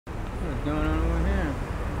What's going on over here?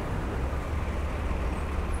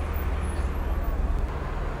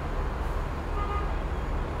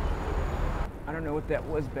 I don't know what that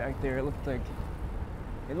was back there. It looked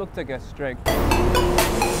like a strike.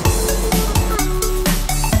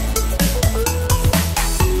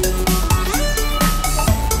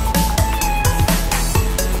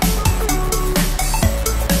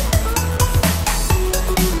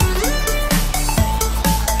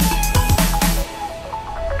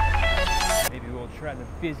 Maybe we'll try the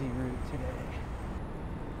busy route today.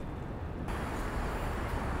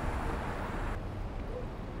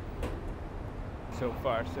 So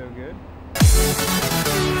far, so good.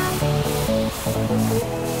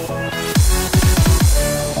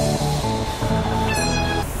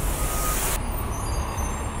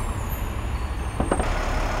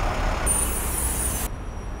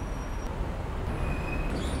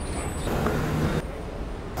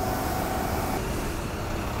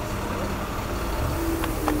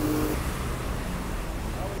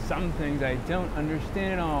 Some things I don't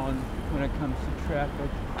understand at all when it comes to traffic.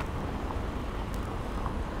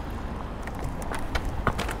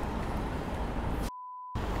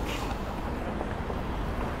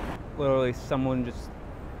 Literally, someone just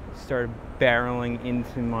started barreling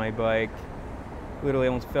into my bike. Literally,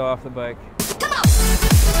 almost fell off the bike.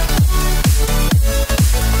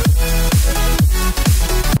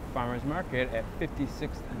 Farmers Market at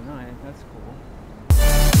 56th and 9th. That's cool.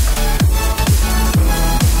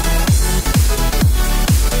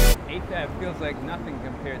 8th Ave feels like nothing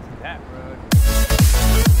compared to that road.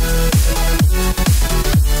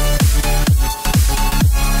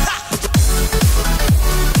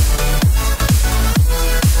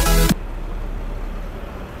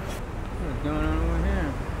 What's going on over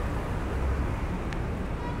here?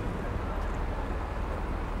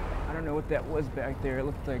 I don't know what that was back there. It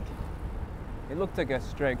looked like a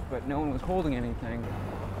strike, but no one was holding anything.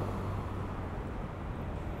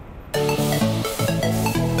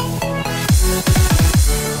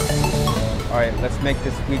 All right, let's make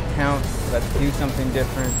this week count. Let's do something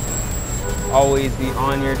different. Always be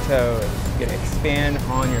on your toes. You're gonna expand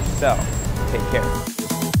on yourself. Take care.